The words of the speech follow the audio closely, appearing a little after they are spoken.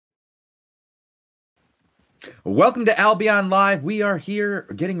Welcome to Albion Live. We are here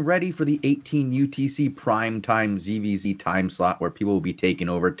getting ready for the 18 UTC Primetime ZVZ time slot where people will be taking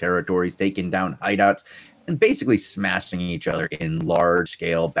over territories, taking down hideouts, and basically smashing each other in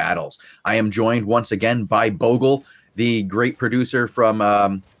large-scale battles. I am joined once again by Bogul, the great producer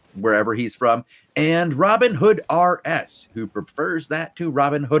from wherever he's from, and RobinhoodRS, who prefers that to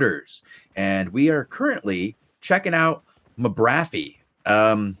Robin Hooders. And we are currently checking out Mabraffy.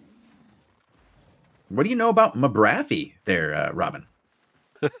 What do you know about Mabraffy there, Robin?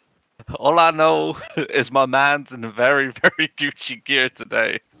 All I know is my man's in very, very Gucci gear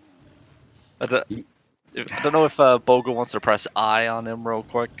today. I don't know if Bogul wants to press I on him real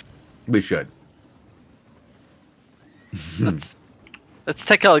quick. We should. Let's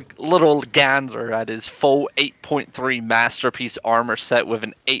take a little gander at his full 8.3 masterpiece armor set with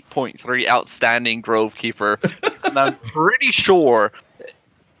an 8.3 outstanding Grovekeeper. And I'm pretty sure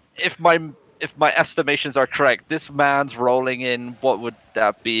if my estimations are correct, this man's rolling in, what would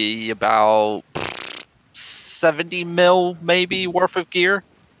that be, about 70 mil maybe worth of gear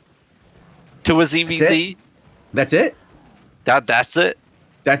to his EVZ. That's it? That's it.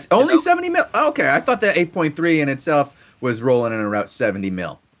 That's only 70 mil? Okay, I thought that 8.3 in itself was rolling in around 70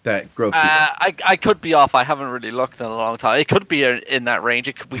 mil. That growth. I could be off. I haven't really looked in a long time. It could be in that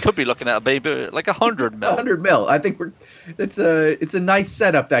range. We could be looking at maybe like 100 mil. 100 mil. I think it's a nice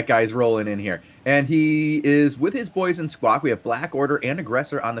setup that guy's rolling in here. And he is with his boys in squawk. We have Black Order and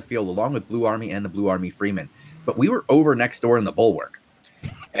Aggressor on the field, along with Blue Army and the Blue Army Freeman. But we were over next door in the Bulwark.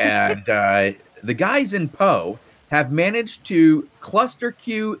 And the guys in Poe have managed to cluster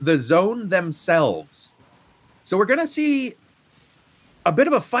queue the zone themselves. So we're going to see a bit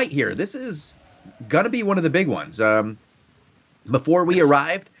of a fight here. This is going to be one of the big ones. Before we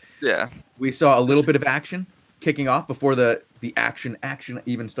arrived, we saw a little bit of action kicking off before the action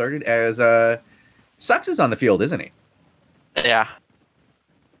even started, as Sux is on the field, isn't he? Yeah.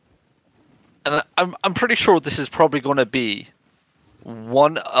 And I'm pretty sure this is probably going to be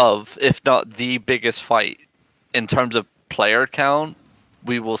one of, if not the biggest fight in terms of player count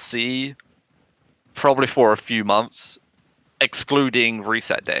we will see probably for a few months, excluding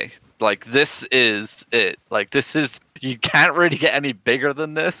reset day. Like, this is it. Like, this is, you can't really get any bigger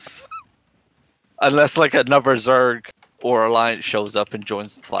than this unless like another Zerg or Alliance shows up and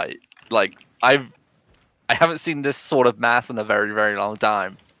joins the fight. Like, I haven't seen this sort of mass in a very, very long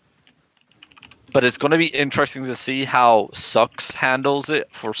time. But it's going to be interesting to see how Sux handles it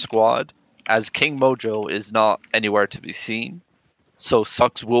for squad, as King Mojo is not anywhere to be seen. So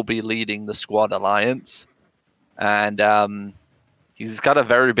Sux will be leading the squad alliance. And he's got a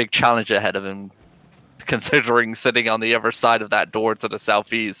very big challenge ahead of him, considering sitting on the other side of that door to the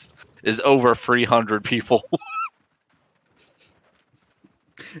southeast is over 300 people.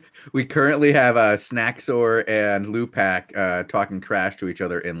 We currently have Snaxor and Lupac talking trash to each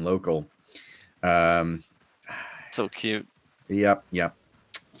other in local. So cute. Yep.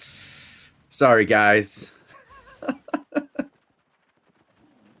 Sorry, guys.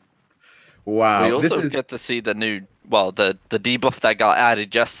 Wow. We also get to see the new, well, the debuff that got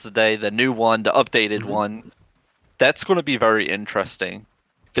added yesterday, the new one, the updated one. That's going to be very interesting.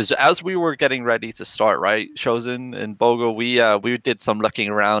 Because as we were getting ready to start, right, Shozen and Bogul, we did some looking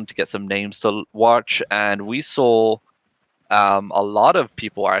around to get some names to watch, and we saw a lot of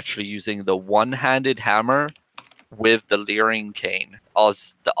people are actually using the one-handed hammer with the Leering Cane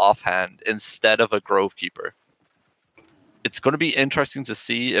as the offhand instead of a Grovekeeper. It's going to be interesting to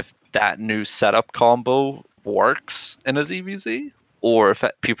see if that new setup combo works in a ZVZ, or if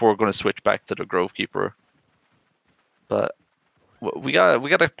people are going to switch back to the Grovekeeper. But we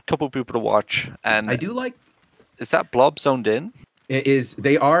got a couple people to watch, and I do like. Is that Blob zoned in? It is.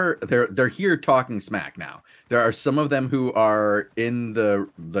 They're here talking smack now. There are some of them who are in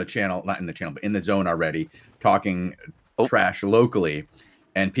the channel, not in the channel, but in the zone already, talking trash locally,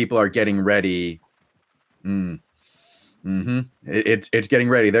 and people are getting ready. It's getting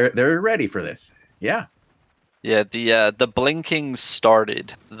ready. They're ready for this. Yeah. Yeah. The blinking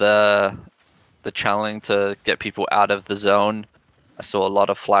started the challenge to get people out of the zone. I saw a lot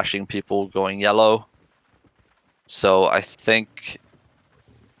of flashing people going yellow. So I think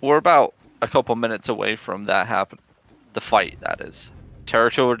we're about a couple minutes away from that happen. The fight, that is.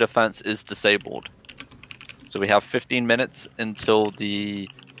 Territorial defense is disabled. So we have 15 minutes until the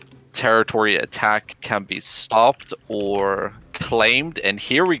territory attack can be stopped or claimed. And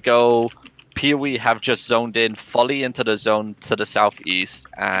here we go. PoE have just zoned in fully into the zone to the southeast,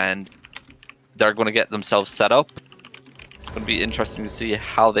 and they're going to get themselves set up. It's going to be interesting to see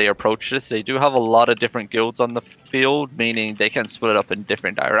how they approach this. They do have a lot of different guilds on the field, meaning they can split up in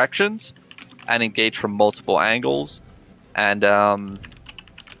different directions. and engage from multiple angles. And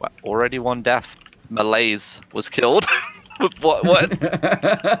already one death. Malaise was killed. What?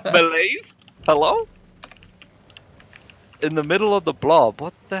 Malaise? Hello? In the middle of the blob.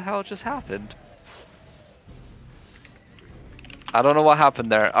 What the hell just happened? I don't know what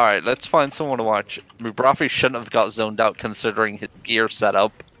happened there. Alright, let's find someone to watch. Mubrafi shouldn't have got zoned out considering his gear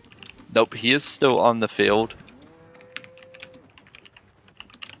setup. Nope, he is still on the field.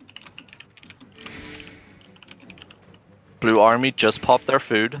 Blue Army just popped their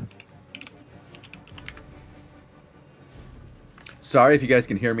food. Sorry if you guys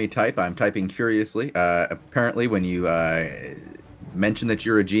can hear me type. I'm typing furiously. Apparently, when you mention that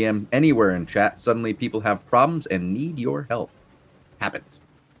you're a GM anywhere in chat, suddenly people have problems and need your help. Happens.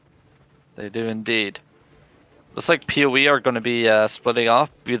 They do indeed. Looks like PoE are going to be splitting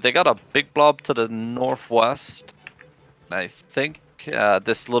off. They got a big blob to the northwest. And I think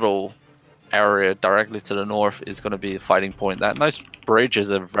this little area directly to the north is going to be a fighting point. That nice bridge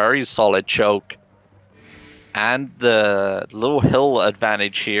is a very solid choke. And the little hill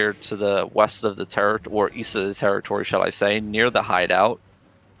advantage here to the west of the territory, or east of the territory, shall I say, near the hideout.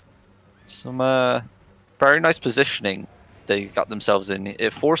 Some very nice positioning they got themselves in.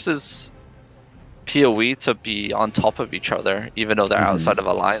 It forces PoE to be on top of each other, even though they're outside of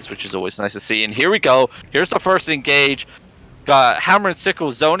alliance, which is always nice to see. And here we go. Here's the first engage. Got Hammer and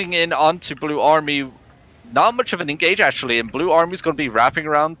Sickle zoning in onto Blue Army. Not much of an engage, actually. And Blue Army's going to be wrapping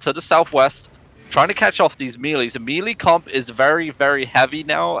around to the southwest, trying to catch off these melees. The melee comp is very, very heavy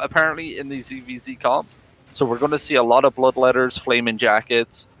now, apparently, in these ZVZ comps. So we're going to see a lot of Bloodletters, Flaming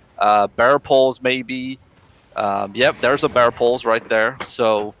Jackets, Bear Poles, maybe. Yep, there's a Bear Poles right there.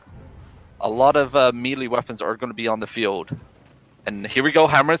 So a lot of melee weapons are going to be on the field. And here we go,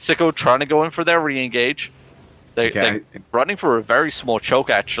 Hammer and Sickle trying to go in for their re-engage. They're running for a very small choke,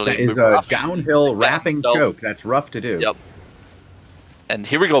 actually. That is a downhill wrapping choke. That's rough to do. Yep. And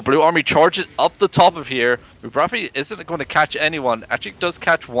here we go. Blue Army charges up the top of here. Mubrafi isn't going to catch anyone. Actually does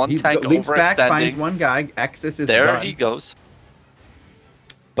catch one tank leaps back, overextending. finds one guy. Exis is there done. He goes.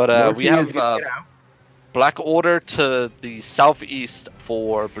 But we have Black Order to the southeast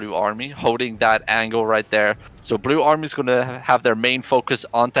for Blue Army, holding that angle right there. So Blue Army's going to have their main focus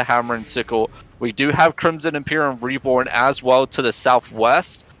onto Hammer and Sickle. We do have Crimson Imperium Reborn as well to the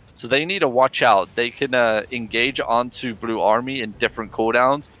southwest. So they need to watch out. They can engage onto Blue Army in different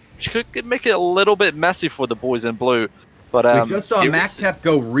cooldowns, which could make it a little bit messy for the boys in blue. But we just saw MacTep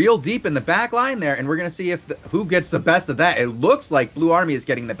go real deep in the back line there, and we're going to see if who gets the best of that. It looks like Blue Army is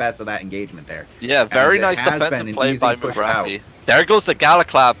getting the best of that engagement there. Yeah, very nice defensive play by Mubrafi. There goes the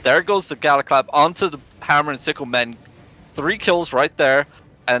Galaclap. There goes the Galaclap onto the Hammer and Sickle men. 3 kills right there,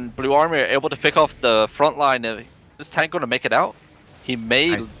 and Blue Army are able to pick off the front line. Is this tank going to make it out? He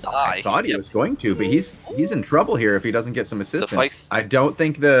may die. I thought he was going to, but he's in trouble here if he doesn't get some assistance. I don't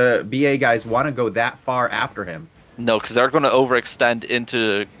think the BA guys want to go that far after him. No, because they're going to overextend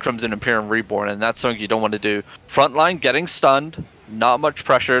into Crimson Imperium Reborn, and that's something you don't want to do. Frontline getting stunned, not much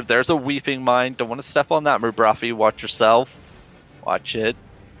pressure. There's a Weeping Mine. Don't want to step on that, Mubrafi. Watch yourself. Watch it.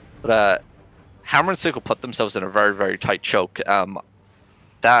 But Hammer and Sickle put themselves in a very, very tight choke.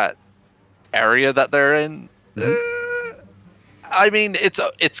 That area that they're in... I mean,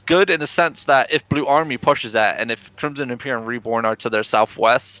 it's good in the sense that if Blue Army pushes that, and if Crimson Imperium Reborn are to their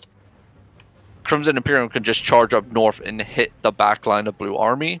southwest, Crimson Imperium can just charge up north and hit the back line of Blue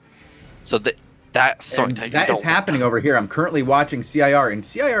Army. So that's something that is happening over here. I'm currently watching CIR, and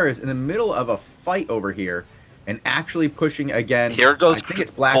CIR is in the middle of a fight over here, and actually pushing against. Here goes. I think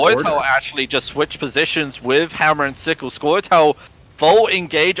it's Black Order. Scoia'tael actually just switched positions with Hammer and Sickle. Scoia'tael full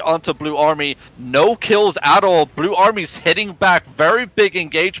engage onto Blue Army. No kills at all. Blue Army's hitting back. Very big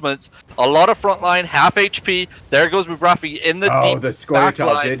engagements. A lot of frontline, half HP. There goes Mubrafi in the deep the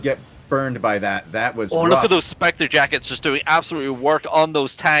Scoia'tael did get burned by that. That was rough. Look at those Spectre Jackets just doing absolutely work on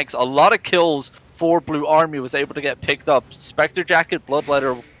those tanks. A lot of kills for Blue Army was able to get picked up. Spectre Jacket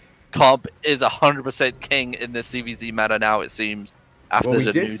Bloodletter comp is 100% king in this CVZ meta now, it seems, after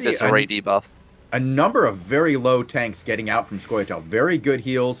the new disarray debuff. A number of very low tanks getting out from Scoia'tael. Very good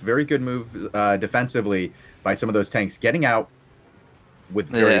heals, very good move defensively by some of those tanks getting out with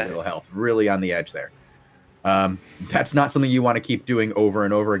very little health. Really on the edge there. That's not something you want to keep doing over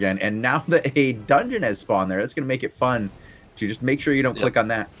and over again. And now that a dungeon has spawned there, that's going to make it fun to just make sure you don't click on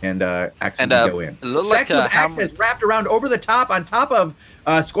that and accidentally go in. Sex with Access wrapped around over the top on top of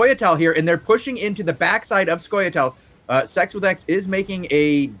Scoia'tael here, and they're pushing into the backside of Scoia'tael. Sex with X is making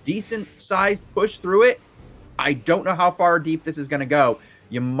a decent-sized push through it. I don't know how far deep this is going to go.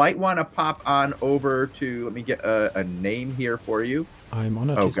 You might want to pop on over to, let me get a name here for you. I'm on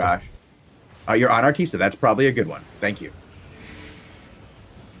it. Oh, gosh. You're on Artista. That's probably a good one. Thank you.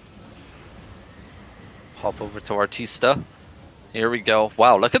 Hop over to Artista. Here we go.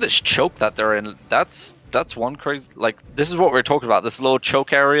 Wow, look at this choke that they're in. That's one crazy. Like, this is what we're talking about. This little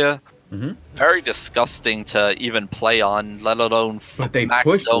choke area. Very disgusting to even play on, let alone. But they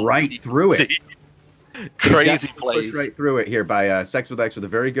pushed right through it. Crazy plays. Pushed right through it here by Sex with X with a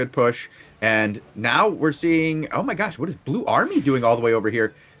very good push. And now we're seeing. Oh my gosh, what is Blue Army doing all the way over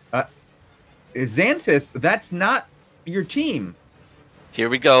here? Xanthus, that's not your team. Here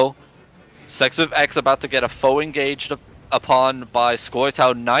we go. Sex with X about to get a foe engaged upon by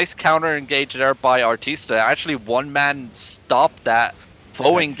Scoia'tael. Nice counter engage there by Artista. Actually, one man stopped that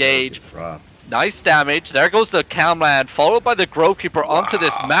foe engage. Nice damage. There goes the Camland, followed by the Grovekeeper onto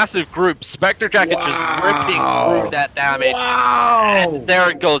this massive group. Spectre Jacket just ripping through that damage. And there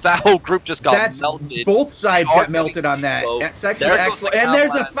it goes. That whole group just got melted. Both sides got melted on that. Sex with X. And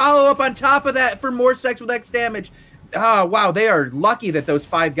there's a follow-up on top of that for more Sex with X damage. Oh, wow. They are lucky that those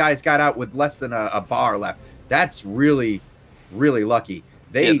 5 guys got out with less than a bar left. That's really, really lucky.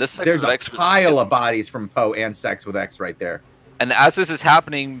 There's a pile of bodies from Poe and Sex with X right there. And as this is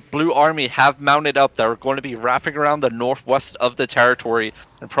happening, Blue Army have mounted up. They're going to be wrapping around the northwest of the territory.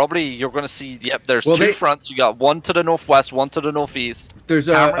 And probably you're going to see, yep, there's 2 fronts. You got one to the northwest, one to the northeast. There's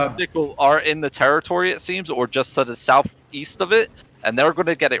Sickle are in the territory, it seems, or just to the southeast of it. And they're going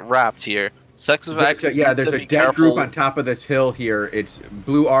to get it wrapped here. Sex with X. Yeah, there's a dead group on top of this hill here. It's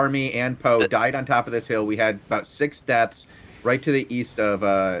Blue Army and Poe died on top of this hill. We had about 6 deaths right to the east of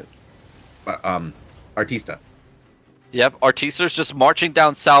Artista. Yep, Artista's just marching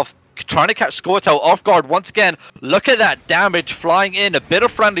down south, trying to catch Scoia'tael off guard once again. Look at that damage flying in. A bit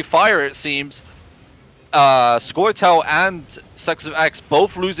of friendly fire, it seems. Scoia'tael and Sex with X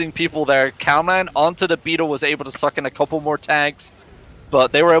both losing people there. Calman onto the Beetle was able to suck in a couple more tags,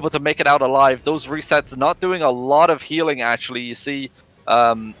 but they were able to make it out alive. Those resets not doing a lot of healing, actually. You see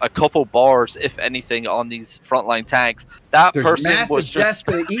a couple bars, if anything, on these frontline tags. There's person was just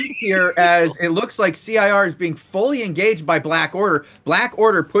to eat here, as it looks like CIR is being fully engaged by Black Order. Black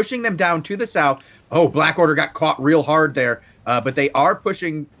Order pushing them down to the south. Oh, Black Order got caught real hard there, but they are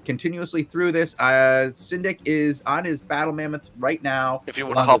pushing continuously through this. Syndic is on his Battle Mammoth right now. If you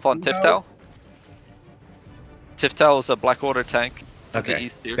want to hop on Tiftel. Tiftel is a Black Order tank. Okay,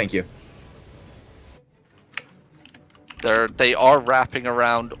 thank you. They are wrapping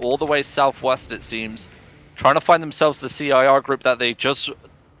around all the way southwest, it seems, trying to find themselves the CIR group that they just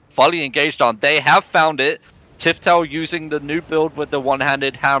fully engaged on. They have found it. Tiftel using the new build with the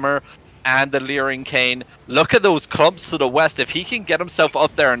one-handed hammer and the Leering Cane. Look at those clumps to the west. If he can get himself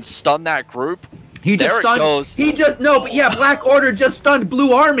up there and stun that group, Black Order just stunned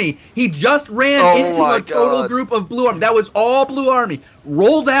Blue Army. He just ran into a total group of Blue Army. That was all Blue Army.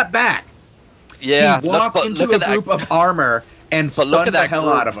 Roll that back. Yeah, he walked into a group of armor and stunned the hell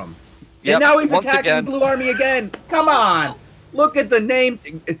out of them. Yep. And now he's attacking Blue Army again. Come on. Look at the name.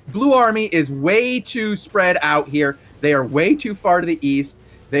 Blue Army is way too spread out here. They are way too far to the east.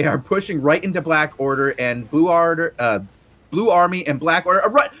 They are pushing right into Black Order, and Blue Army and Black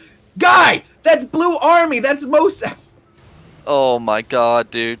Order. Guy, that's Blue Army. That's most. Oh my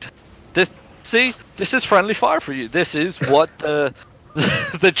god, dude. This is friendly fire for you. This is what the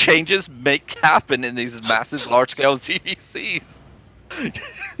changes make happen in these massive, large-scale CVCs.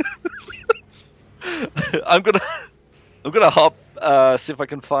 I'm gonna hop, see if I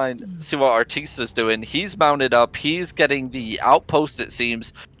can see what Artista's doing. He's mounted up. He's getting the outpost, it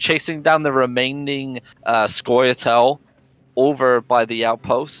seems, chasing down the remaining Scoia'tael over by the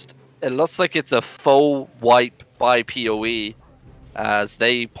outpost. It looks like it's a full wipe by PoE as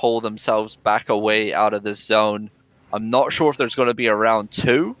they pull themselves back away out of this zone. I'm not sure if there's going to be a round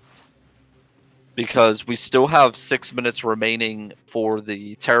 2 because we still have 6 minutes remaining for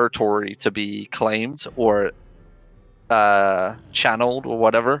the territory to be claimed or channeled or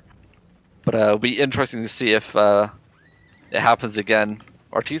whatever. But it'll be interesting to see if it happens again.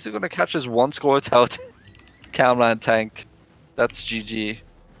 Artista going to catch his one Scoia'tael Camland tank. That's GG.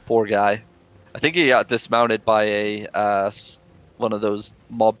 Poor guy. I think he got dismounted by a one of those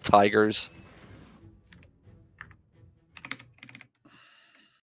mob tigers.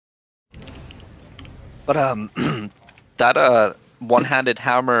 But that one-handed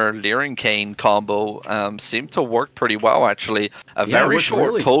hammer Leering Cane combo seemed to work pretty well, actually. A very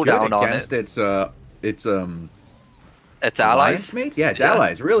short cooldown on it. Its allies, mates. Yeah, its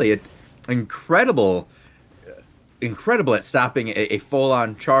allies. Really, incredible at stopping a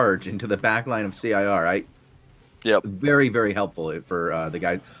full-on charge into the back line of CIR. Yep. Very, very helpful for the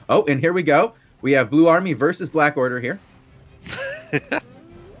guys. Oh, and here we go. We have Blue Army versus Black Order here.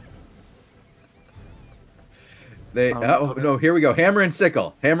 They oh no, here we go. Hammer and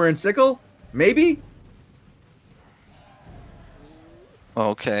sickle. Hammer and sickle? Maybe?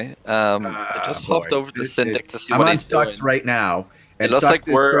 Okay. I just hopped over to Syndic to see I'm what on he's Sucks doing. right now. And It looks Sucks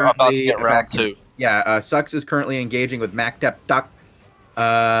like we're about to get round back 2. Yeah, Sucks is currently engaging with Mactep Duck.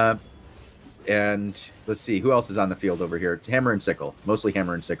 And let's see, who else is on the field over here? Hammer and Sickle. Mostly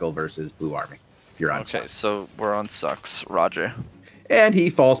Hammer and Sickle versus Blue Army. If you're on Okay, Sucks. so we're on Sucks. Roger. And he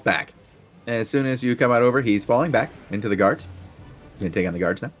falls back. As soon as you come out over, he's falling back into the guards. He's going to take on the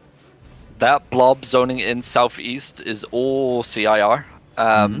guards now. That blob zoning in southeast is all CIR.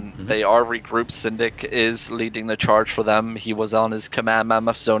 They are regrouped. Syndic is leading the charge for them. He was on his command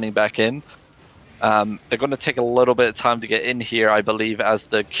mammoth zoning back in. They're going to take a little bit of time to get in here, I believe, as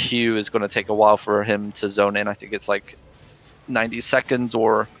the queue is going to take a while for him to zone in. I think it's like 90 seconds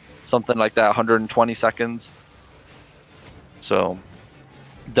or something like that, 120 seconds. So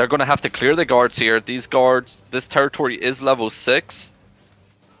they're going to have to clear the guards here. These guards, this territory is level 6.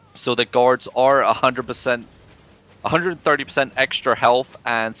 So the guards are 100%, 130% extra health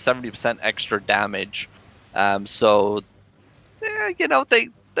and 70% extra damage. So, yeah, you know,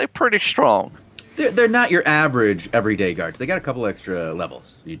 they're pretty strong. They're not your average everyday guards. They got a couple extra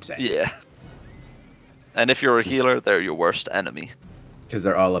levels, you'd say. Yeah. And if you're a healer, they're your worst enemy. Because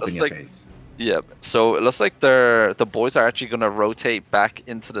they're all up in your face. Yep. So it looks like the boys are actually going to rotate back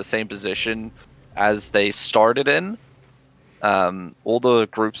into the same position as they started in. All the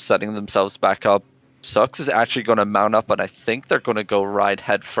groups setting themselves back up. Sucks is actually going to mount up, and I think they're going to go ride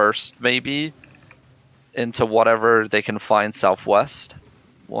head first, maybe, into whatever they can find southwest.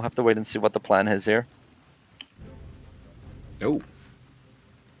 We'll have to wait and see what the plan is here. Oh.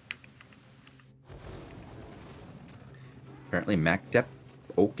 Apparently MacDep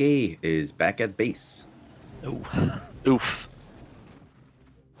okay is back at base. Ooh. Oof.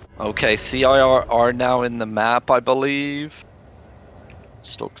 Okay, CIR are now in the map, I believe.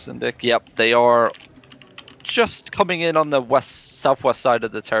 Stokes and Dick. Yep, they are just coming in on the southwest side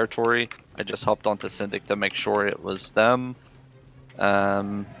of the territory. I just hopped onto Syndic to make sure it was them.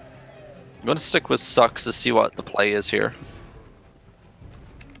 I'm going to stick with Sucks to see what the play is here.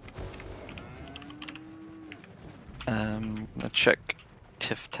 I'm going to check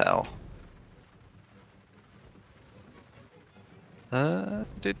Tiftal.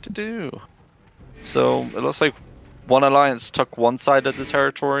 So it looks like one alliance took one side of the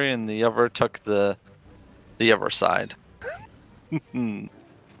territory and the other took the other side.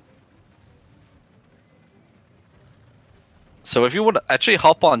 So if you would actually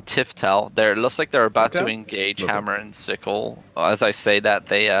hop on Tiftal, there it looks like they're about to engage Hammer and Sickle. As I say that,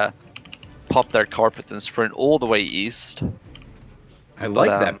 they pop their carpets and sprint all the way east. I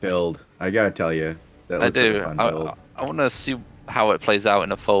like that build. I gotta tell you, I do. Like a fun build. I want to see how it plays out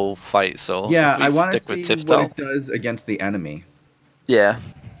in a full fight. So yeah, I want to see what it does against the enemy. Yeah,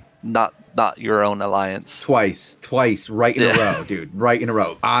 not your own alliance. Twice, right in a row, dude. Right in a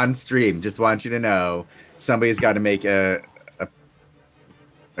row on stream. Just want you to know, somebody's got to make a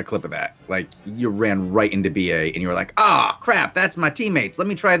clip of that. Like, you ran right into BA and you were like, "Ah, crap, that's my teammates. Let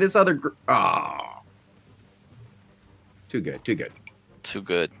me try this other." Too good, too good, too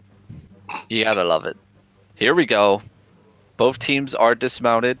good. You gotta love it. Here we go. Both teams are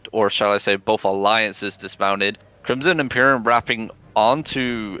dismounted, or shall I say, both alliances dismounted. Crimson Imperium wrapping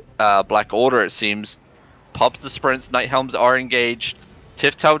onto Black Order, it seems. Pops the sprints. Night Helms are engaged.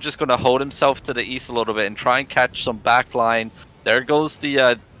 Tiftal just going to hold himself to the east a little bit and try and catch some backline. There goes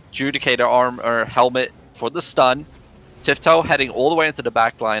the Judicator arm or helmet for the stun. Tiftal heading all the way into the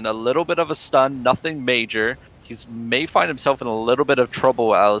backline. A little bit of a stun, nothing major. He may find himself in a little bit of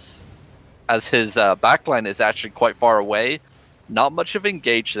trouble as his backline is actually quite far away. Not much of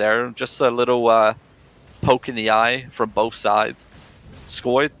engage there, just a little poke in the eye from both sides.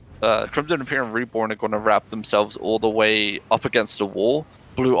 Crimson Imperium Reborn are going to wrap themselves all the way up against the wall.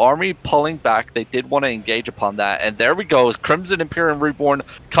 Blue Army pulling back. They did want to engage upon that. And there we go. Crimson Imperium Reborn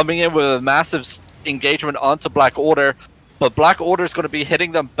coming in with a massive engagement onto Black Order. But Black Order is going to be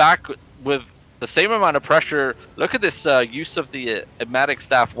hitting them back with the same amount of pressure. Look at this use of the Enigmatic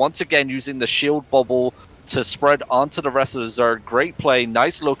Staff. Once again, using the shield bubble to spread onto the rest of the Zerg. Great play.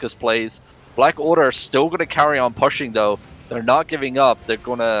 Nice Locust plays. Black Order are still going to carry on pushing, though. They're not giving up. They're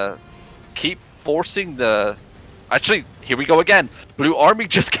going to keep forcing the... Actually, here we go again. Blue Army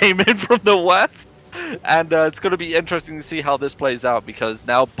just came in from the west. And it's going to be interesting to see how this plays out, because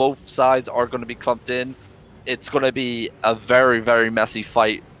now both sides are going to be clumped in. It's going to be a very, very messy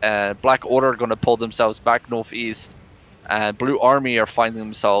fight. Black Order are going to pull themselves back northeast. And Blue Army are finding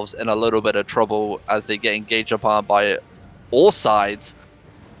themselves in a little bit of trouble as they get engaged upon by all sides,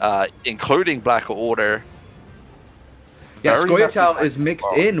 including Black Order. Yeah, Very Scoia'tael is mixed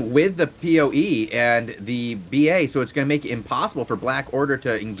in with the PoE and the BA, so it's going to make it impossible for Black Order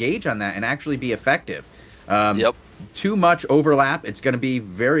to engage on that and actually be effective. Yep. Too much overlap. It's going to be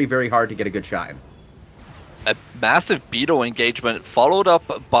very, very hard to get a good shot. A massive Beetle engagement followed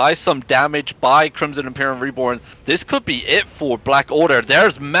up by some damage by Crimson Imperium Reborn. This could be it for Black Order.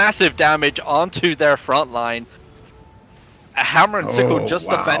 There's massive damage onto their front line. Hammer and Sickle just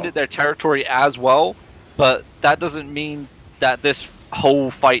defended their territory as well, but that doesn't mean that this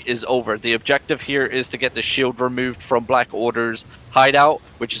whole fight is over. The objective here is to get the shield removed from Black Order's hideout,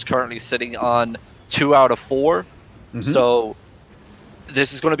 which is currently sitting on 2 out of 4. So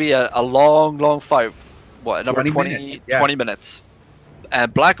this is going to be a long, long fight. What, another 20 minutes.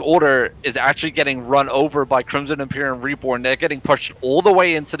 And Black Order is actually getting run over by Crimson Imperium Reborn. They're getting pushed all the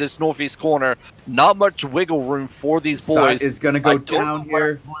way into this northeast corner. Not much wiggle room for these boys. Is going to go down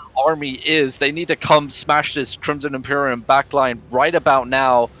here. Blue Army is. They need to come smash this Crimson Imperium backline right about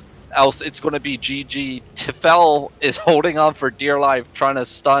now. Else it's going to be GG. Tifel is holding on for dear life, trying to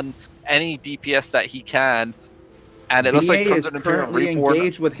stun any DPS that he can. And it looks like Crimson Imperium Reborn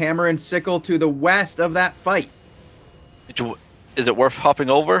engaged with Hammer and Sickle to the west of that fight. Is it worth hopping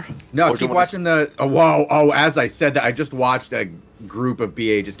over? No, keep watching the... Oh, whoa. Oh, as I said that, I just watched a group of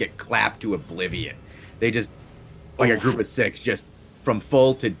BA just get clapped to oblivion. They just... Like a group of 6, just from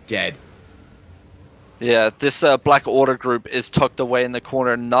full to dead. Yeah, this Black Order group is tucked away in the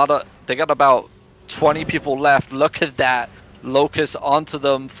corner. They got about 20 people left. Look at that. Locust onto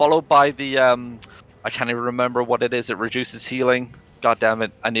them, followed by the... I can't even remember what it is. It reduces healing. God damn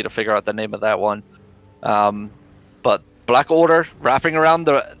it. I need to figure out the name of that one. But Black Order wrapping around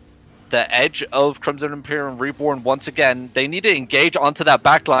the edge of Crimson Imperium Reborn once again. They need to engage onto that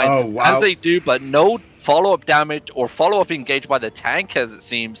backline as they do, but no follow-up damage or follow-up engage by the tank, as it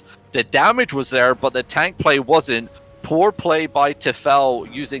seems. The damage was there, but the tank play wasn't. Poor play by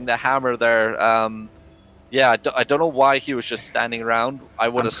Tifel using the hammer there. Yeah, I don't know why he was just standing around. I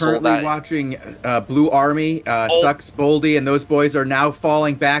would have sold that. I'm currently watching Blue Army, Sucks, Boldy, and those boys are now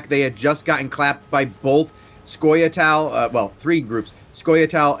falling back. They had just gotten clapped by both Scoia'tael, well, 3 groups.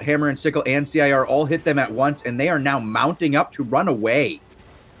 Scoia'tael, Hammer and Sickle, and CIR all hit them at once, and they are now mounting up to run away.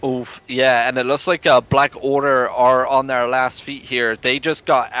 Oof, yeah, and it looks like Black Order are on their last feet here. They just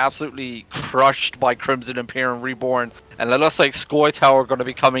got absolutely crushed by Crimson Imperium Reborn, and it looks like Scoia'tael are going to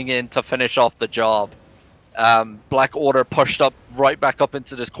be coming in to finish off the job. Black Order pushed up right back up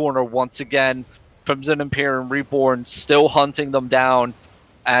into this corner once again. Crimson Imperium Reborn still hunting them down,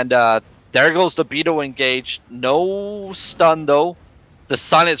 and there goes the Beetle engage. No stun though. The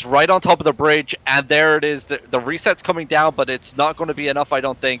silence right on top of the bridge, and there it is. The reset's coming down, but it's not going to be enough, I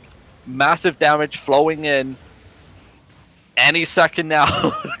don't think. Massive damage flowing in. Any second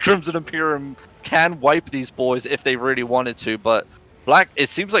now, Crimson Imperium can wipe these boys if they really wanted to, but it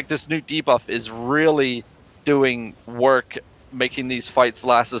seems like this new debuff is really doing work, making these fights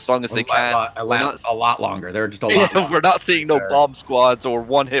last as long as they can. A lot longer. They're just a lot longer. We're not seeing no bomb squads or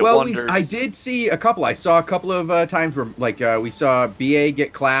one-hit wonders. I did see a couple. I saw a couple of times where, like, we saw BA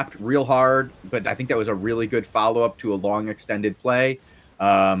get clapped real hard, but I think that was a really good follow-up to a long extended play.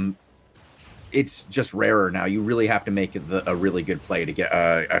 It's just rarer now. You really have to make a really good play to get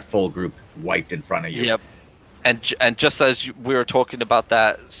a full group wiped in front of you. Yep. And just as we were talking about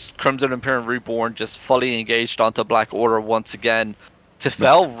that, Crimson Imperium Reborn just fully engaged onto Black Order once again.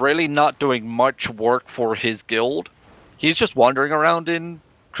 Tifel really not doing much work for his guild. He's just wandering around in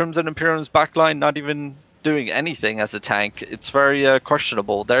Crimson Imperium's backline, not even doing anything as a tank. It's very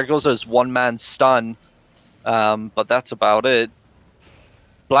questionable. There goes his one-man stun, but that's about it.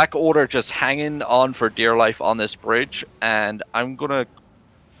 Black Order just hanging on for dear life on this bridge, and I'm going to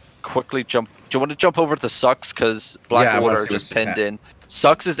quickly jump. Do you want to jump over to Sucks, because Black Order just pinned in.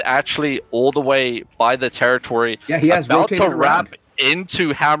 Sucks is actually all the way by the territory. Yeah, he has about rotated to wrap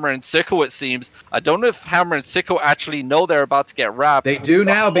into Hammer and Sickle, it seems. I don't know if Hammer and Sickle actually know they're about to get wrapped. They do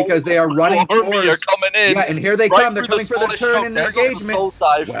now because they are running towards. Are coming in. Yeah, and here they come. They're coming for the turn and the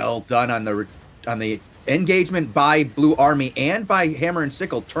engagement. Well done on the engagement by Blue Army and by Hammer and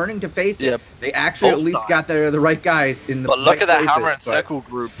Sickle turning to face it. Yep. They actually at least got the right guys in the But look at that Hammer and Sickle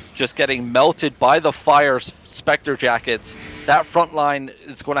group just getting melted by the fire Spectre jackets. That front line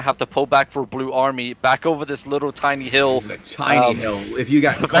is going to have to pull back for Blue Army back over this little tiny hill. This is a tiny hill. If you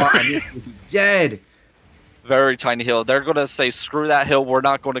got caught on it, you'd be dead. Very tiny hill. They're going to say, screw that hill. We're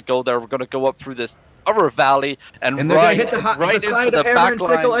not going to go there. We're going to go up through this upper valley and they're going to hit the side of Hammer and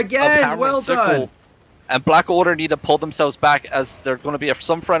Sickle again. Well done. And Black Order need to pull themselves back as they're going to be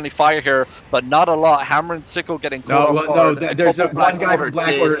some friendly fire here, but not a lot. Hammer and Sickle getting caught off guard. There's one guy from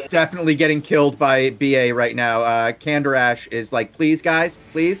Black Order is definitely getting killed by BA right now. Kandarash is like, please, guys,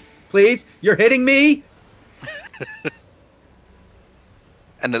 please, you're hitting me.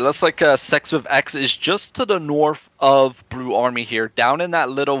 And it looks like Sex with X is just to the north of Blue Army here, down in that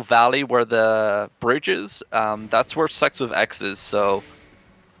little valley where the bridge is. That's where Sex with X is, so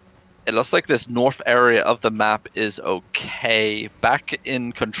it looks like this north area of the map is okay. Back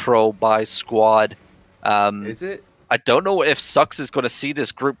in control by Squad. Is it? I don't know if Sucks is going to see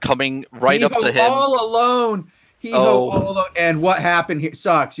this group coming right up to him. All alone. All alone. And what happened here?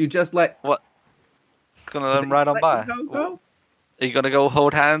 Sucks. You just let... What? Gonna let him right on by. Go? Are you gonna go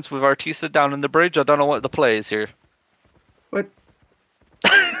hold hands with Artista down in the bridge? I don't know what the play is here. What?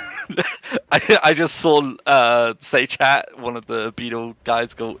 I just saw say chat one of the Beetle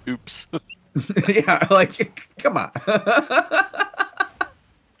guys go oops. Yeah, like come on.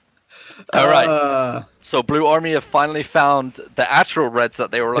 All right. So Blue Army have finally found the actual reds that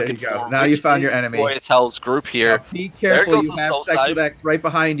they were looking for. Now you found your enemy. Boyatel's group here. Now be careful. You have Sex with X right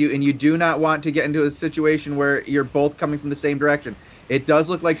behind you, and you do not want to get into a situation where you're both coming from the same direction. It does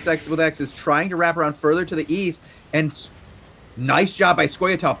look like Sex with X is trying to wrap around further to the east, and nice job by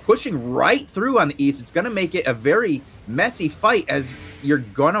Skoyatel pushing right through on the east. It's going to make it a very messy fight, as you're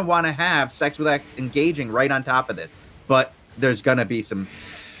going to want to have Sex with X engaging right on top of this. But there's going to be some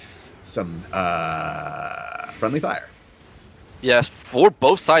friendly fire. Yes, for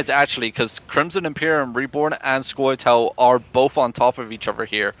both sides actually, because Crimson Imperium Reborn and Skoyatel are both on top of each other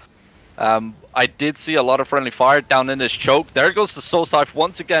here. I did see a lot of friendly fire down in this choke. There goes the Soul Scythe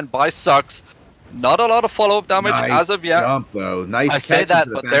once again by Sucks. Not a lot of follow-up damage as of yet. Jump, though. Nice. I say that,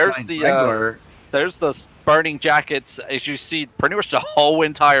 but there's the burning jackets. As you see, pretty much the whole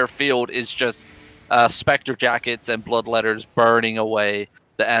entire field is just Spectre jackets and bloodletters burning away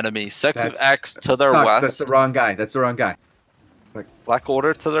the enemy. Sex of X to their west. That's the wrong guy. Black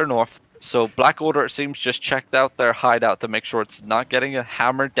Order to their north. So Black Order, it seems, just checked out their hideout to make sure it's not getting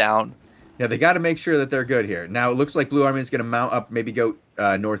hammered down. Yeah, they got to make sure that they're good here. Now it looks like Blue Army is going to mount up, maybe go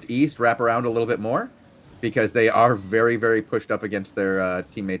northeast, wrap around a little bit more, because they are very, very pushed up against their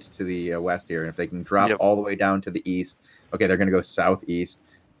teammates to the west here. And if they can drop all the way down to the east, okay, they're going to go southeast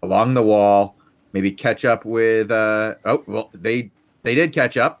along the wall, maybe catch up with. They did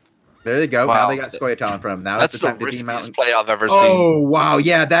catch up. There they go. Wow. Now they got Skoyatel in front of them. Now that's the time the to demount. Play I've ever seen. Oh wow,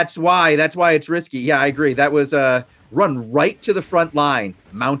 yeah, that's why it's risky. Yeah, I agree. That was run right to the front line,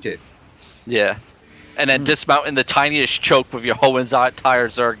 mounted. Yeah, and then dismount in the tiniest choke with your whole entire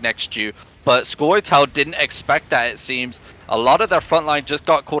Zerg next to you. But Skoyatel didn't expect that. It seems a lot of their front line just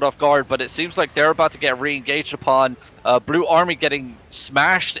got caught off guard, but it seems like they're about to get re-engaged upon. Blue Army getting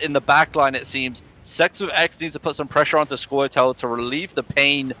smashed in the back line. It seems. Sex with X needs to put some pressure onto Skoyatel to relieve the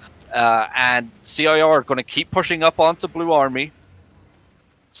pain, and CIR are going to keep pushing up onto Blue Army.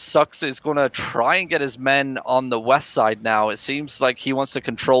 Sucks is going to try and get his men on the west side now. It seems like he wants to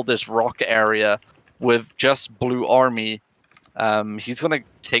control this rock area with just Blue Army. He's going to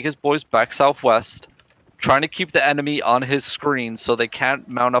take his boys back southwest, trying to keep the enemy on his screen so they can't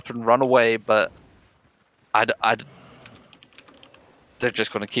mount up and run away, but they're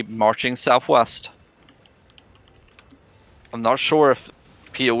just going to keep marching southwest. I'm not sure if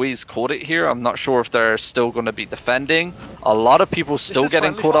PoE's caught it here. I'm not sure if they're still going to be defending. A lot of people still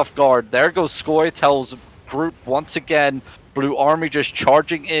getting caught off guard. There goes Skoyatel's group once again. Blue Army just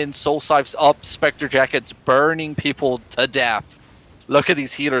charging in. Soul Scythes up. Spectre Jackets burning people to death. Look at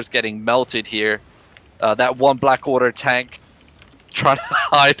these healers getting melted here. That one Black Order tank trying to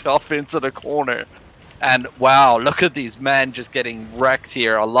hide off into the corner. And wow, look at these men just getting wrecked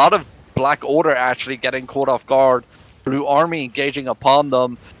here. A lot of Black Order actually getting caught off guard. Blue Army engaging upon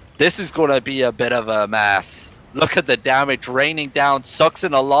them. This is going to be a bit of a mess. Look at the damage raining down. Sucks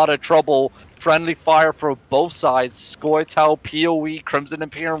in a lot of trouble. Friendly fire for both sides. Skoyatel, PoE, Crimson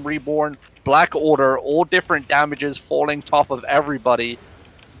Imperium Reborn, Black Order. All different damages falling top of everybody.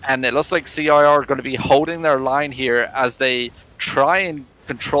 And it looks like CIR are going to be holding their line here as they try and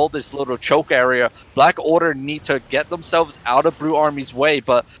control this little choke area. Black Order need to get themselves out of Blue Army's way,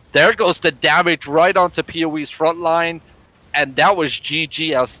 but there goes the damage right onto PoE's front line, and that was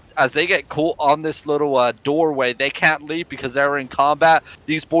GG as they get caught on this little doorway. They can't leave because they're in combat.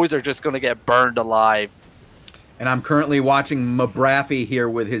 These boys are just going to get burned alive. And I'm currently watching Mabraffy here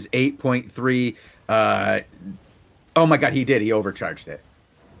with his 8.3. Oh my god, he overcharged it.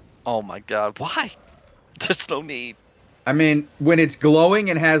 Oh my god, why? There's no need. I mean, when it's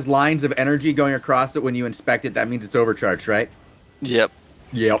glowing and has lines of energy going across it when you inspect it, that means it's overcharged, right? Yep.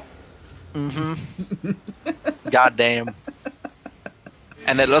 Mm-hmm. Goddamn.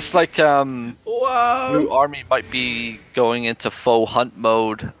 And it looks like Blue Wow. Army might be going into faux hunt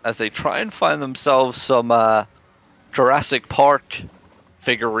mode as they try and find themselves some Jurassic Park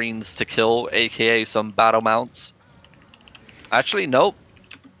figurines to kill, aka some battle mounts. Actually, nope.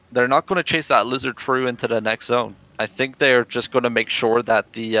 They're not going to chase that lizard through into the next zone. I think they're just going to make sure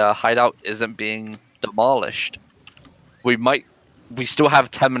that the hideout isn't being demolished. We still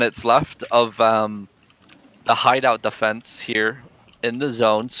have 10 minutes left of the hideout defense here in the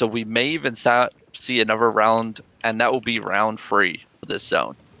zone, so we may even see another round, and that will be round 3 for this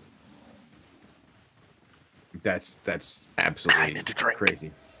zone. That's absolutely crazy.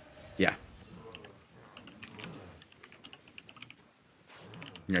 Yeah.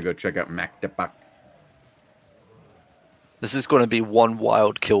 I'm gonna go check out Mac Depak. This is going to be one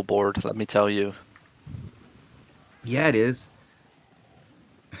wild kill board, let me tell you. Yeah, it is.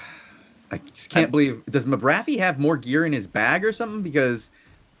 I just can't believe. Does Mabrafi have more gear in his bag or something? Because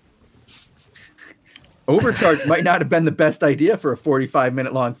overcharge might not have been the best idea for a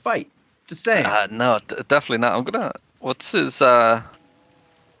 45-minute long fight. Just saying. No, definitely not. I'm gonna. What's his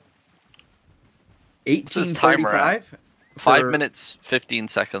 18:35. 5 minutes 15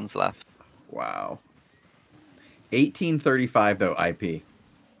 seconds left. Wow. 18:35 though. IP.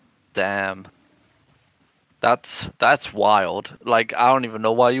 Damn. That's wild. Like, I don't even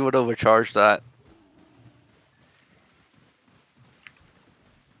know why you would overcharge that.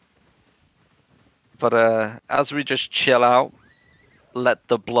 But as we just chill out, let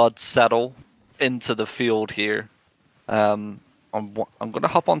the blood settle into the field here. I'm gonna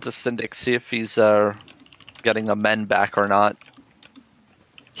hop onto Syndic, see if he's getting a men back or not.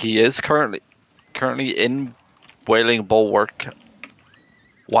 He is currently in Wailing Bulwark.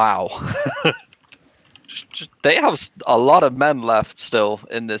 Wow. They have a lot of men left still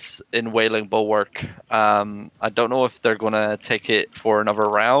in Wailing Bulwark. I don't know if they're gonna take it for another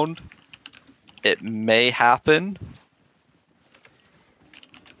round. It may happen.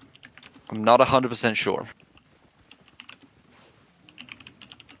 I'm not 100% sure.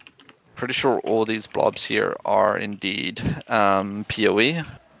 Pretty sure all these blobs here are indeed PoE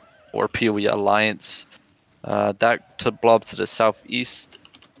or PoE Alliance. That blob to the southeast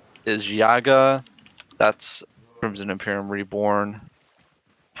is Yaga. That's Crimson Imperium Reborn.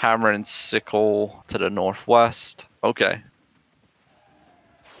 Hammer and Sickle to the northwest. Okay.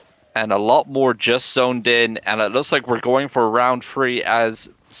 And a lot more just zoned in, and it looks like we're going for round 3 as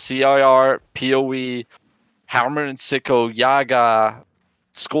CIR, PoE, Hammer and Sickle, Yaga,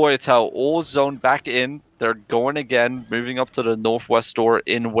 Scoia'tael all zoned back in. They're going again, moving up to the northwest door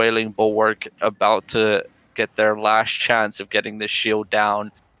in Wailing Bulwark, about to get their last chance of getting this shield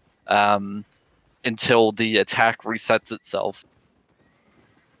down. Until the attack resets itself.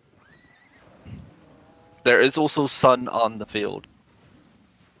 There is also sun on the field.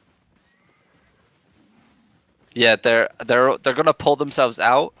 Yeah, they're gonna pull themselves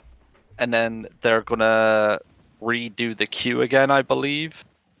out, and then they're gonna redo the queue again, I believe.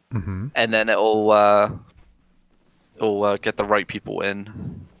 Mm-hmm. And then it'll get the right people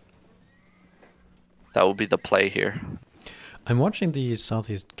in. That will be the play here. I'm watching the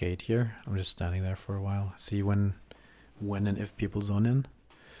southeast gate here. I'm just standing there for a while. See when and if people zone in.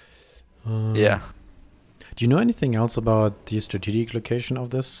 Yeah. Do you know anything else about the strategic location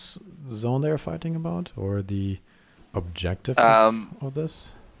of this zone they're fighting about? Or the objective of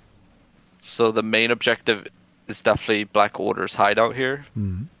this? So the main objective is definitely Black Order's hideout here.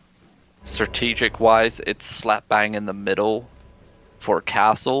 Mm-hmm. Strategic wise, it's slap bang in the middle for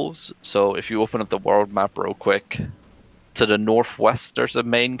castles. So if you open up the world map real quick, to the northwest there's a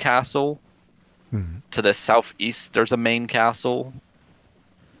main castle. Mm-hmm. To the southeast there's a main castle.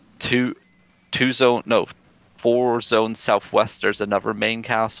 4 zones southwest there's another main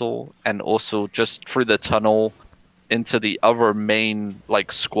castle, and also just through the tunnel into the other main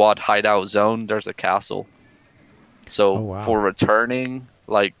like squad hideout zone there's a castle. So for returning,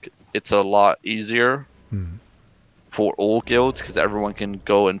 like, it's a lot easier for all guilds because everyone can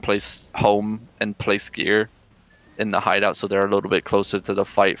go and place home and place gear in the hideout, so they're a little bit closer to the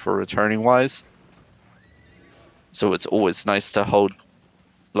fight for returning wise. So it's always nice to hold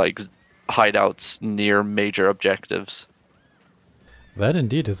like hideouts near major objectives. That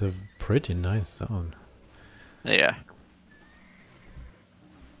indeed is a pretty nice zone. Yeah.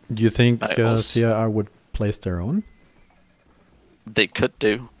 Do you think CIR would place their own? They could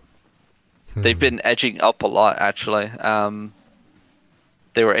do. They've been edging up a lot, actually.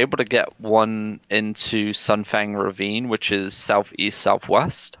 They were able to get one into Sunfang Ravine, which is southeast,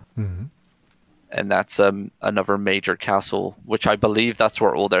 southwest. Mm-hmm. and that's another major castle, which I believe that's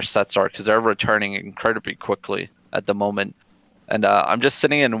where all their sets are, because they're returning incredibly quickly at the moment. And I'm just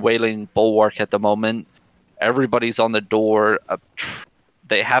sitting in Wailing Bulwark at the moment. Everybody's on the door.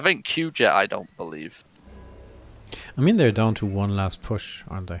 They haven't queued yet, I don't believe. I mean, they're down to one last push,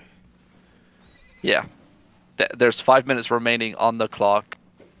 aren't they? Yeah. There's 5 minutes remaining on the clock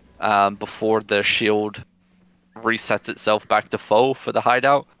before the shield resets itself back to full for the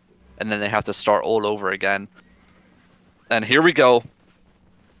hideout. And then they have to start all over again. And here we go.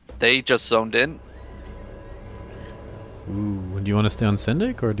 They just zoned in. Ooh, do you want to stay on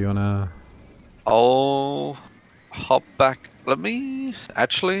Syndic, or do you want to... Oh, hop back. Let me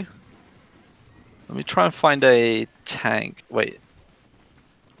try and find a tank. Wait.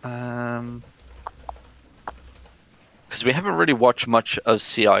 Because we haven't really watched much of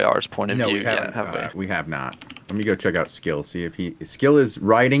CIR's point of view yet, have we? We have not. Let me go check out Skill, see if Skill is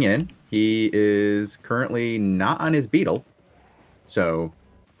riding in. He is currently not on his beetle. So,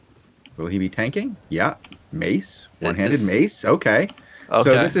 will he be tanking? Yeah. Mace. One-handed mace. Okay. So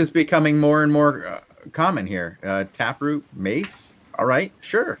this is becoming more and more common here. Taproot, mace. All right.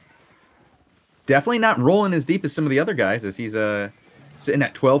 Sure. Definitely not rolling as deep as some of the other guys, as he's sitting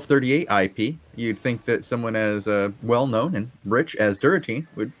at 1238 IP. You'd think that someone as well-known and rich as Duratine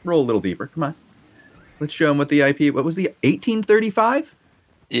would roll a little deeper. Come on. Let's show him what the IP... What was the... 1835?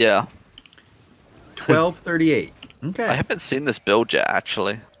 Yeah. 1238. Okay. I haven't seen this build yet,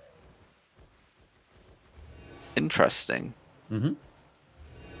 actually. Interesting. Mm-hmm.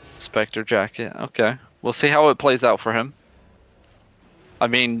 Spectre jacket. Okay. We'll see how it plays out for him. I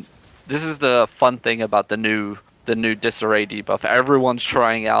mean, this is the fun thing about the new disarray debuff. Everyone's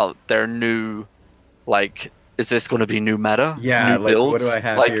trying out their new, like, is this going to be new meta? Yeah, new like, builds? what do I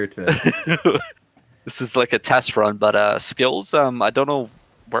have here to... This is like a test run, but skills, I don't know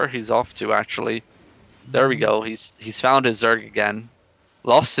where he's off to, actually. There we go. He's found his Zerg again.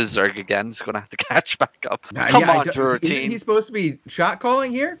 Lost his Zerg again. He's going to have to catch back up. Come on, Duratine. He's supposed to be shot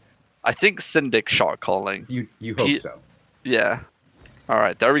calling here? I think Syndic shot calling. You hope so. Yeah. All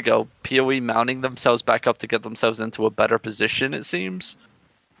right, there we go. PoE mounting themselves back up to get themselves into a better position, it seems.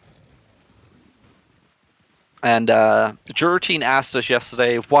 And Duratine asked us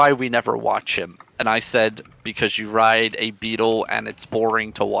yesterday why we never watch him. And I said, because you ride a beetle and it's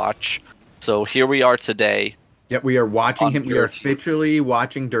boring to watch. So here we are today. Yep, we are watching him. Duratine. We are officially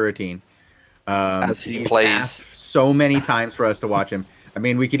watching Duratine. As he plays. Asked so many times for us to watch him. I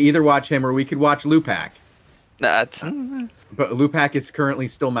mean, we could either watch him or we could watch Lupac. That's... But Lupac is currently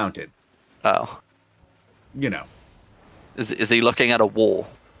still mounted. Oh. You know. Is he looking at a wall?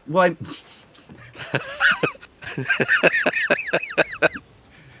 Well,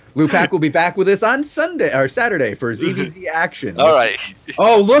 Lupac will be back with us on Sunday or Saturday for ZVZ action. All right.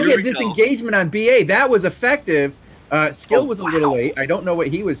 Oh, look at this engagement on BA. That was effective. Skill was a little late. I don't know what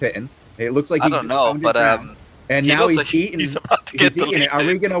he was hitting. It looks like I don't know, but and now he's eating. He's about to get eating it. Are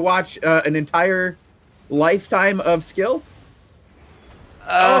we gonna watch an entire lifetime of Skill?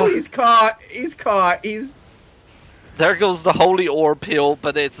 Oh, he's caught. He's caught. There goes the Holy Orb peel,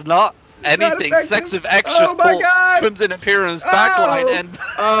 but it's not anything. Sex with X just pulled Crimson Imperium's backline and...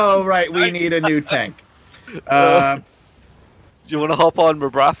 Oh, right. We need a new tank. Do you want to hop on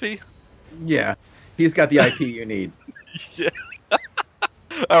Mabrafi? Yeah. He's got the IP you need. Yeah.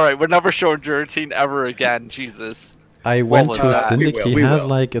 Alright, we're never showing Duratine ever again. Jesus. I went to Syndic. He has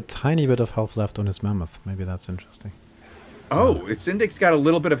will. like a tiny bit of health left on his Mammoth. Maybe that's interesting. Oh, Syndic's got a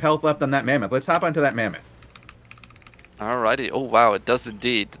little bit of health left on that Mammoth. Let's hop onto that Mammoth. Alrighty. Oh, wow. It does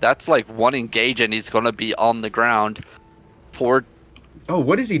indeed. That's like one engage and he's going to be on the ground for... Oh,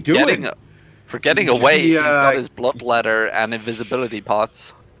 what is he doing? For getting away, he's got his bloodletter and invisibility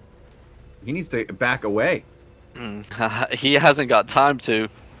pots. He needs to back away. He hasn't got time to.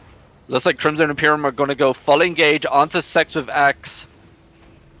 Looks like Crimson Imperium are going to go full engage onto Sex with X.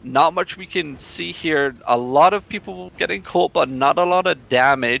 Not much we can see here. A lot of people getting caught, but not a lot of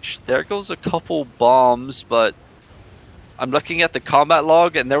damage. There goes a couple bombs, but I'm looking at the combat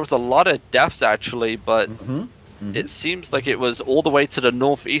log, and there was a lot of deaths actually, but it seems like it was all the way to the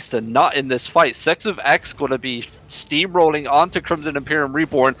northeast and not in this fight. Sex with X going to be steamrolling onto Crimson Imperium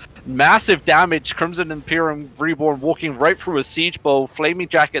Reborn. Massive damage. Crimson Imperium Reborn walking right through a siege bow. Flaming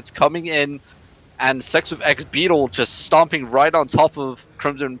Jackets coming in. And Sex with X Beetle just stomping right on top of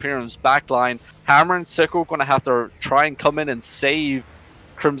Crimson Imperium's backline. Hammer and Sickle going to have to try and come in and save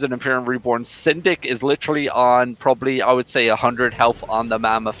Crimson Imperium Reborn. Syndic is literally on probably, I would say, 100 health on the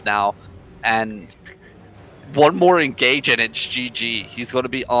Mammoth now. And one more engage and it's GG. He's going to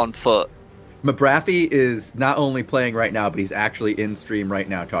be on foot. Mabrafi is not only playing right now, but he's actually in stream right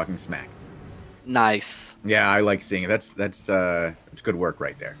now talking smack. Nice. Yeah, I like seeing it. That's good work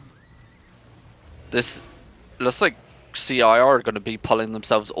right there. This looks like CIR are going to be pulling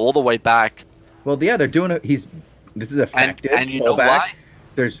themselves all the way back. Well, yeah, they're doing it. This is effective. And you know why?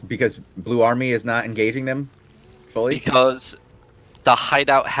 Because Blue Army is not engaging them fully. Because the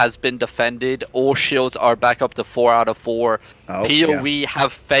hideout has been defended. All shields are back up to 4 out of 4. Oh, PoE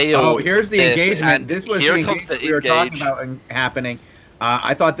have failed. Oh, here's the engagement. This was here the comes engagement the we were talking about happening.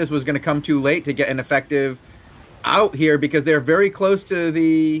 I thought this was going to come too late to get an effective out here because they're very close to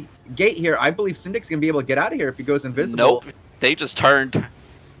the gate here. I believe Syndic's going to be able to get out of here if he goes invisible. Nope, they just turned.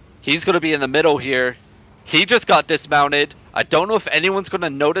 He's going to be in the middle here. He just got dismounted. I don't know if anyone's going to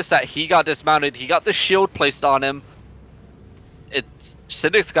notice that he got dismounted. He got the shield placed on him.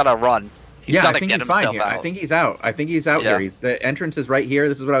 Syndic's got to run. He's got to get himself fine here. out. I think he's out. I think he's out here. The entrance is right here.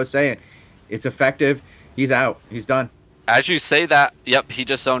 This is what I was saying. It's effective. He's out. He's done. As you say that, yep, he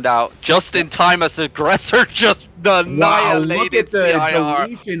just zoned out. Just in time as Aggressor just annihilated Wow, look at the CIR.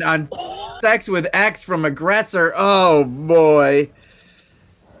 deletion on Sex with X from Aggressor. Oh, boy.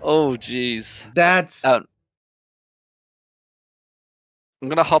 Oh, jeez. That's... I'm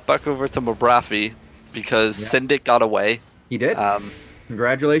going to hop back over to Mabrafi because Syndic got away. He did.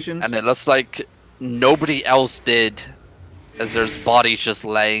 Congratulations. And it looks like nobody else did, as there's bodies just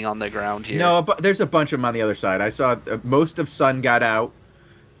laying on the ground here. No, but there's a bunch of them on the other side. I saw most of Sun got out.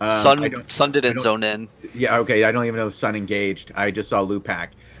 Sun didn't zone in. Yeah, okay. I don't even know if Sun engaged. I just saw Lupac.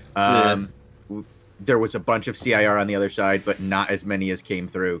 There was a bunch of CIR on the other side, but not as many as came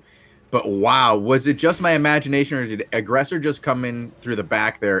through. But wow, was it just my imagination, or did Aggressor just come in through the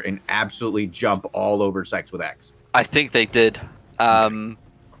back there and absolutely jump all over Sex with X? I think they did.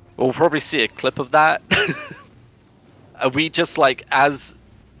 We'll probably see a clip of that. We just like as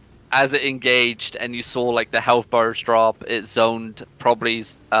it engaged and you saw like the health bars drop, it zoned probably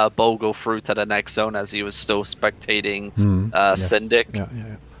Bogul through to the next zone as he was still spectating Syndic.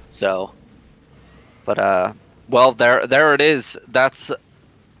 Yeah. So, but well, there it is. That's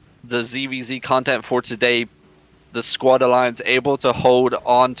the ZVZ content for today. The Squad Alliance able to hold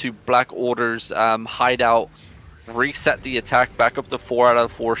on to Black Order's hideout, reset the attack back up to 4 out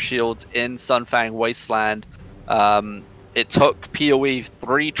of 4 shields in Sunfang Wasteland. It took PoE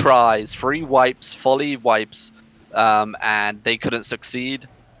 3 tries, 3 wipes, fully wipes, and they couldn't succeed.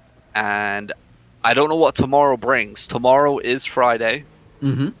 And I don't know what tomorrow brings. Tomorrow is Friday,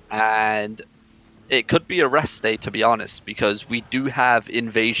 and it could be a rest day, to be honest, because we do have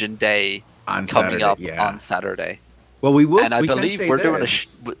Invasion Day coming up on Saturday. Well, we will. And I believe we're doing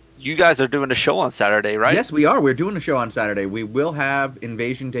you guys are doing a show on Saturday, right? Yes, we are. We're doing a show on Saturday. We will have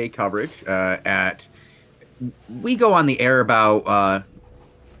Invasion Day coverage we go on the air about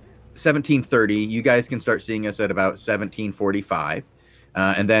 17:30. You guys can start seeing us at about 17:45.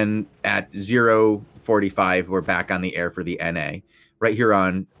 And then at 0:45, we're back on the air for the NA. Right here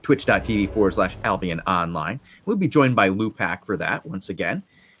on twitch.tv/Albion Online. We'll be joined by Lupac for that once again.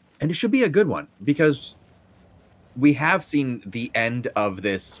 And it should be a good one because we have seen the end of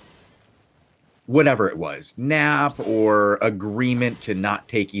this, whatever it was, nap or agreement to not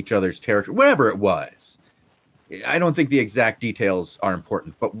take each other's territory, whatever it was. I don't think the exact details are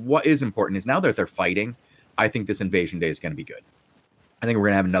important, but what is important is now that they're fighting, I think this Invasion Day is going to be good. I think we're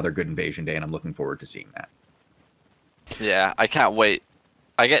going to have another good Invasion Day, and I'm looking forward to seeing that. Yeah, I can't wait.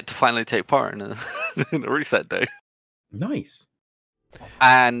 I get to finally take part in a reset day. Nice.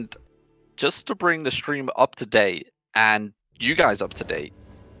 And just to bring the stream up to date, and you guys up to date,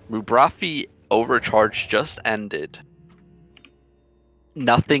 Mubrafi Overcharge just ended.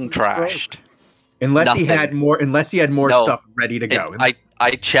 Nothing trashed. Unless he had more stuff ready to go. I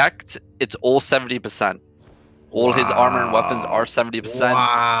checked, it's all 70%. All his armor and weapons are 70%.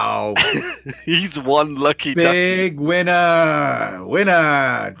 Wow. He's one lucky big winner.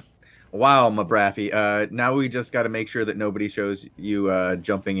 Wow, Mabrafi. Now we just got to make sure that nobody shows you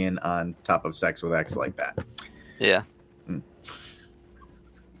jumping in on top of Sex with X like that. Yeah.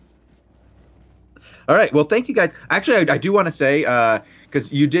 All right. Well, thank you guys. Actually, I do want to say, because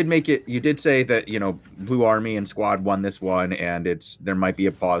you did say that, Blue Army and Squad won this one, and there might be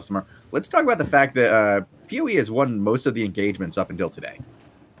a pause tomorrow. Let's talk about the fact that PoE has won most of the engagements up until today.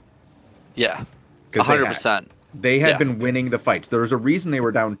 Yeah, 100%. They had been winning the fights. There was a reason they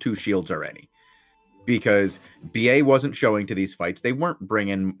were down 2 shields already, because BA wasn't showing to these fights. They weren't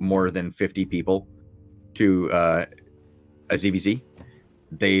bringing more than 50 people to a ZVZ.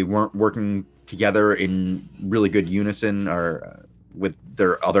 They weren't working together in really good unison or with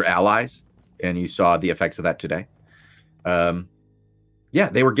their other allies, and you saw the effects of that today.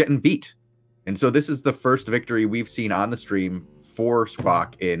 They were getting beat, and so this is the first victory we've seen on the stream for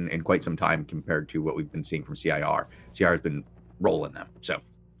Squawk in quite some time compared to what we've been seeing from CIR. CIR has been rolling them. So,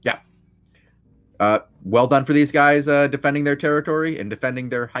 yeah. Well done for these guys defending their territory and defending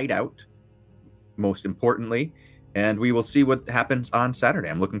their hideout, most importantly. And we will see what happens on Saturday.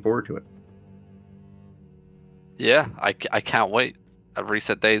 I'm looking forward to it. Yeah, I can't wait. A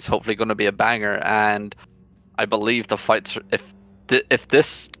reset day is hopefully going to be a banger, and I believe the fights, if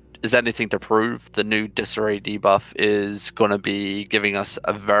this is anything to prove, the new disarray debuff is going to be giving us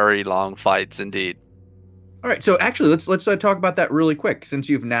a very long fights indeed. All right, so actually, let's talk about that really quick. Since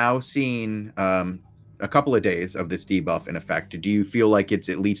you've now seen a couple of days of this debuff in effect, do you feel like it's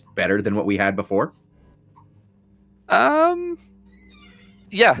at least better than what we had before? Yeah,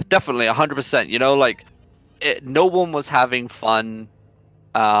 definitely, 100%. You know, like no one was having fun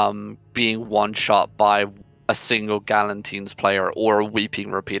being one shot by a single Galantines player or a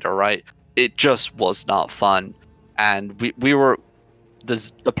Weeping Repeater, right? It just was not fun, and we were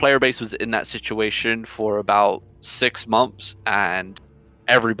the player base was in that situation for about 6 months, and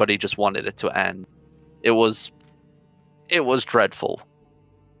everybody just wanted it to end. It was dreadful.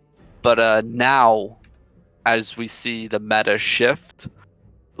 But now, as we see the meta shift,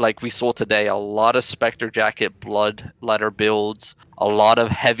 like we saw today, a lot of Spectre Jacket Blood Letter builds, a lot of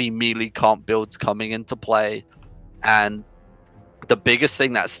heavy melee comp builds coming into play, and the biggest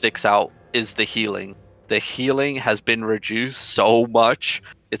thing that sticks out is the healing. The healing has been reduced so much.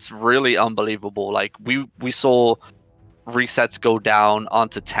 It's really unbelievable. Like we saw resets go down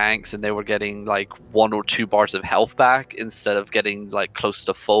onto tanks and they were getting like 1 or 2 bars of health back instead of getting like close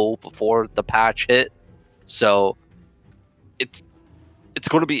to full before the patch hit. So it's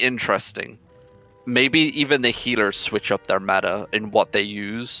going to be interesting. Maybe even the healers switch up their meta in what they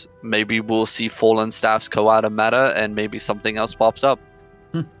use. Maybe we'll see Fallen Staffs go out of meta and maybe something else pops up.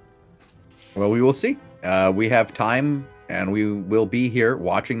 Well, we will see. We have time, and we will be here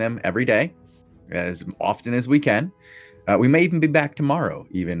watching them every day, as often as we can. We may even be back tomorrow,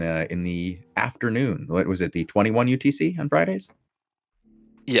 even in the afternoon. What was it, the 21 UTC on Fridays?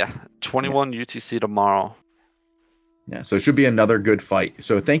 Yeah, 21 UTC tomorrow. Yeah, so it should be another good fight.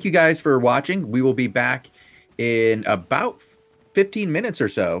 So thank you guys for watching. We will be back in about 15 minutes or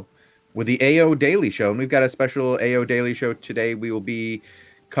so with the AO Daily Show. And we've got a special AO Daily Show today. We will be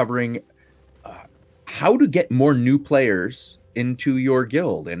covering how to get more new players into your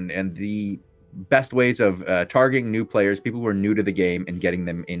guild and the best ways of targeting new players, people who are new to the game, and getting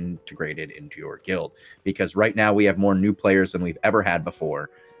them integrated into your guild. Because right now we have more new players than we've ever had before.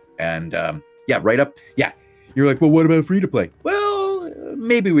 And you're like, well, what about free-to-play? Well,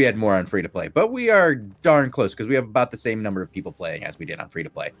 maybe we had more on free-to-play, but we are darn close because we have about the same number of people playing as we did on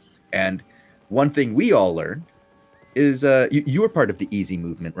free-to-play. And one thing we all learned is you were part of the easy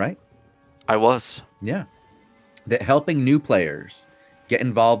movement, right? I was. Yeah. That helping new players get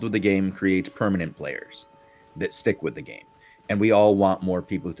involved with the game creates permanent players that stick with the game. And we all want more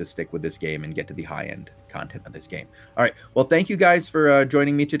people to stick with this game and get to the high-end content of this game. All right. Well, thank you guys for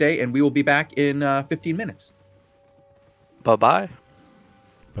joining me today, and we will be back in 15 minutes. Bye-bye.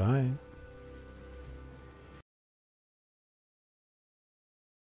 Bye.